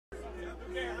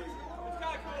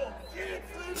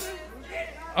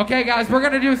Okay, guys, we're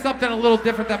gonna do something a little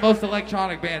different than most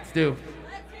electronic bands do.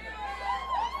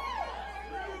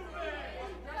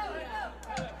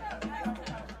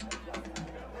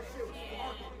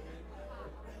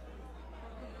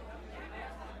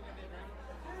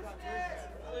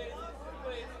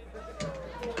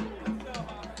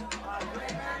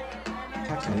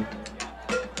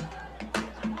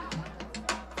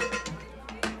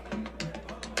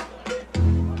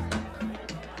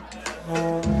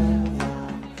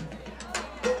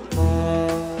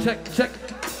 Check.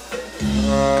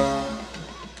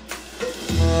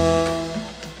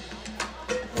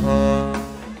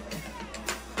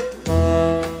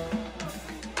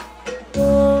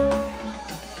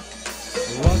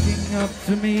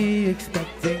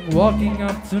 Walking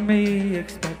up to me,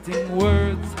 expecting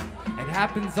words. It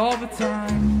happens all the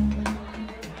time.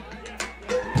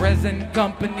 Present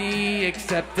company,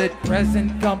 accepted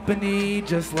present company,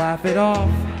 just laugh it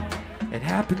off. It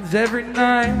happens every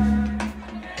night.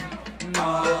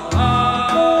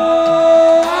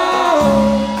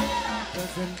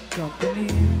 Present company,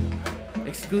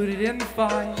 excluded in the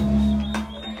fight.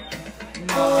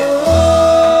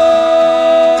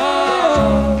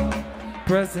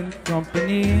 Present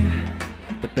company,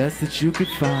 the best that you could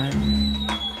find.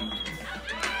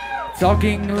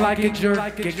 Talking like a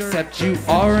jerk, except you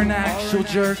are an actual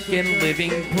jerk, and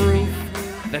living proof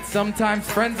that sometimes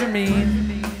friends are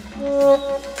mean.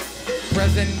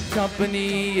 Present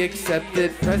company,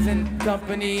 accepted present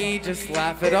company, just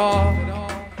laugh it off.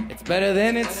 It's better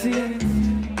than it seems.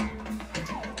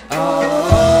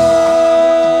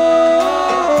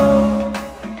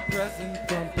 Present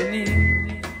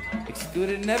company,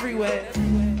 excluded in every way.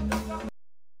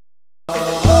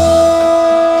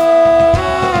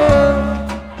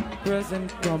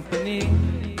 Present company,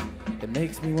 it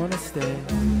makes me wanna stay.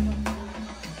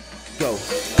 Go.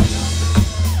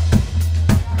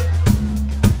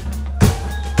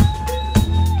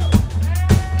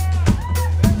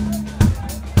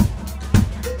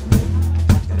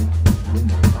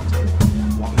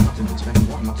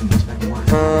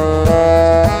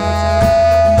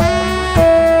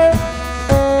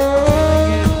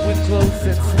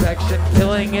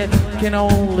 Killing it can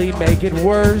only make it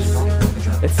worse.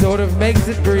 It sort of makes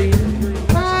it breathe.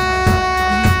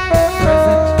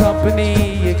 Present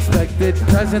company, expected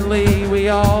presently. We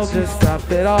all just stop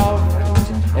it off.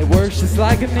 It works just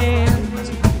like a name.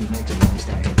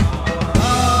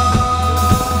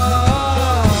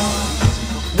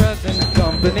 Present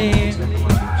company,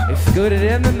 excluded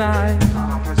in the night.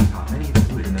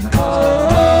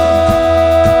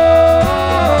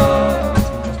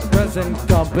 Present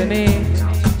company,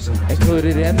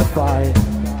 included in the fight.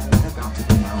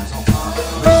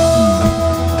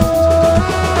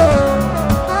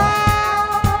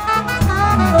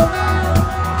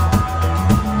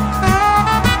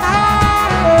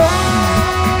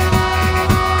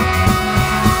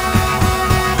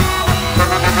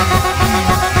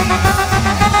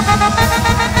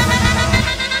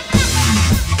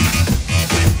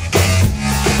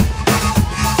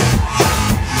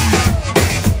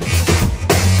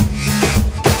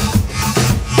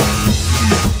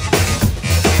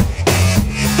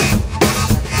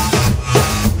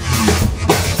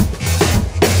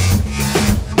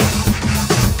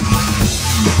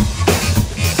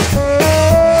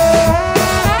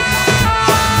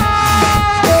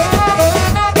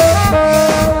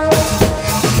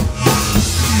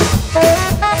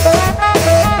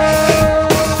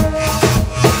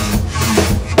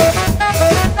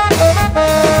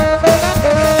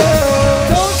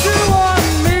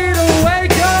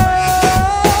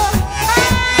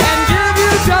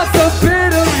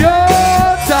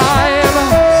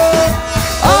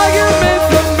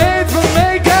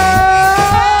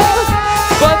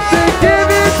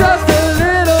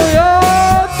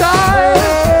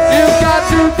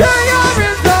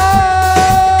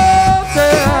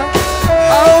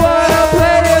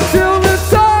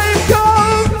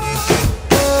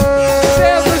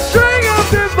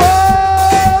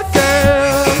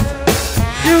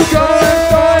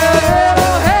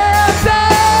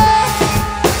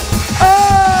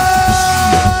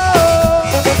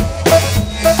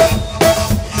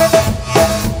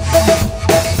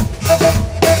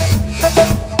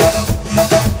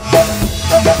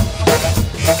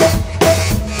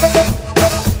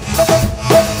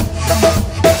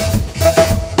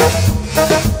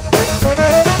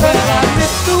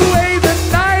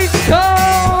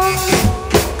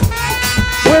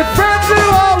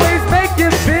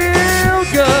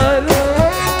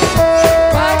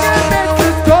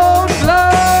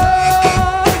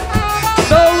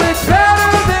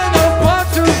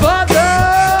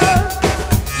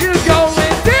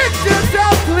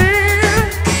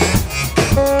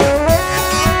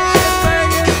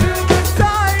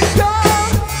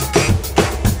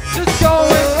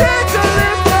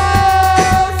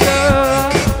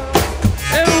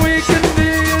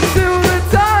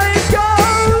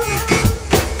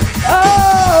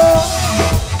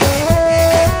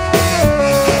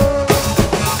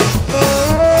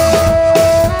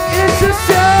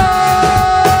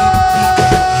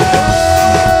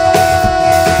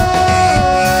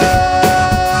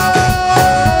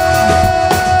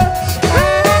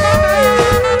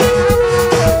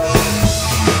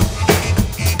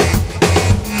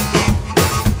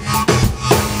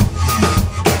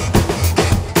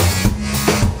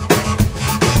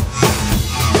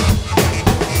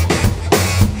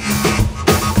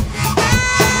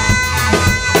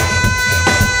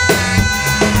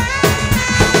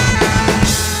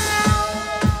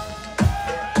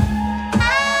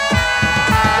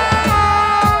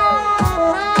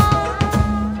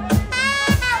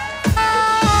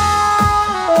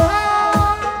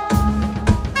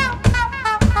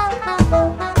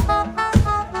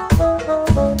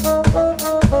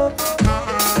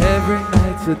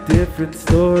 a different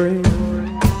story. It's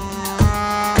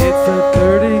a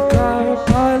 30-car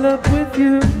pileup with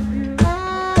you,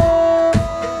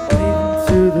 leading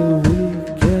to the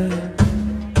weekend,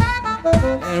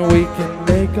 and we can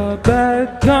make our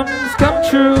bad dreams come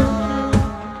true.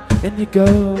 And you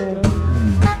go,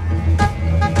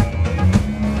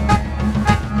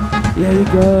 yeah, you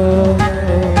go.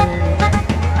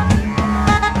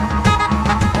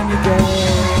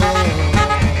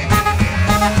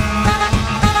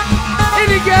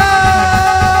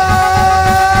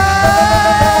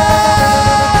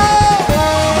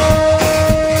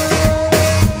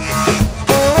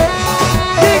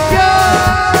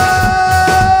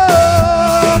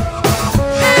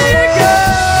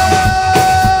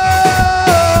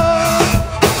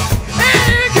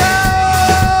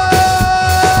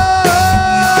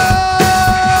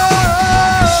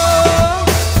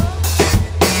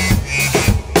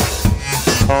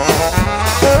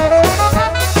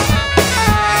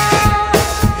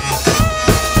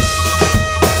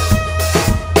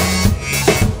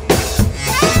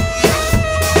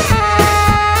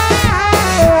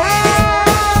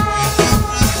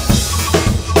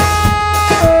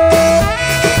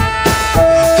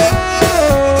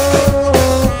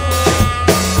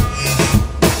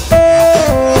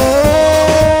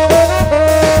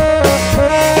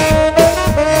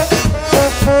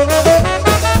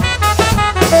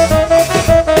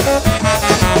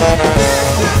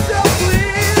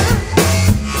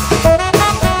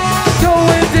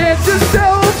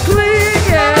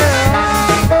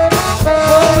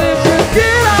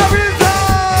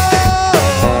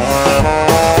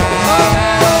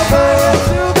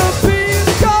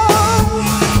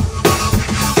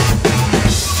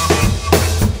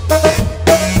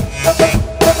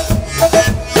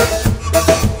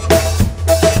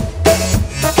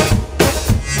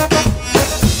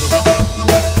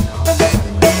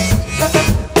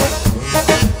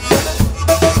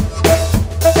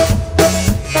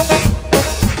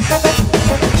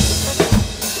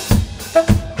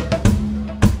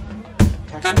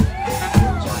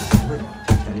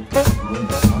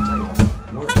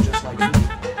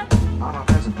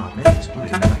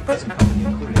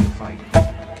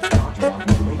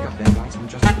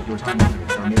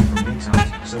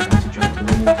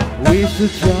 We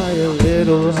should try a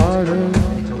little harder in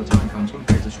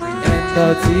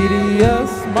the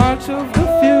tedious march of the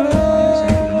few.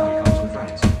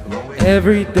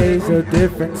 Every day's a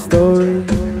different story.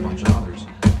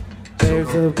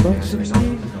 There's a bunch of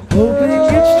me hoping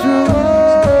it's true.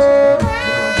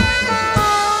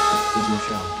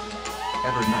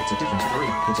 Every night's a different story.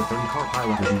 It's a 30-car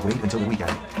pileup as you wait until the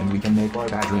weekend, and we can make our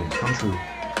bad dreams come true.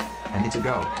 And it's a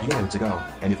go, yeah, it's a go.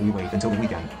 And if we wait until the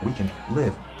weekend, we can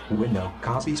live. Window,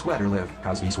 Cosby sweater live,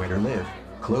 Cosby sweater live.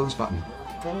 Close button.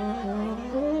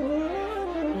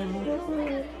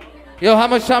 Yo, how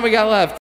much time we got left?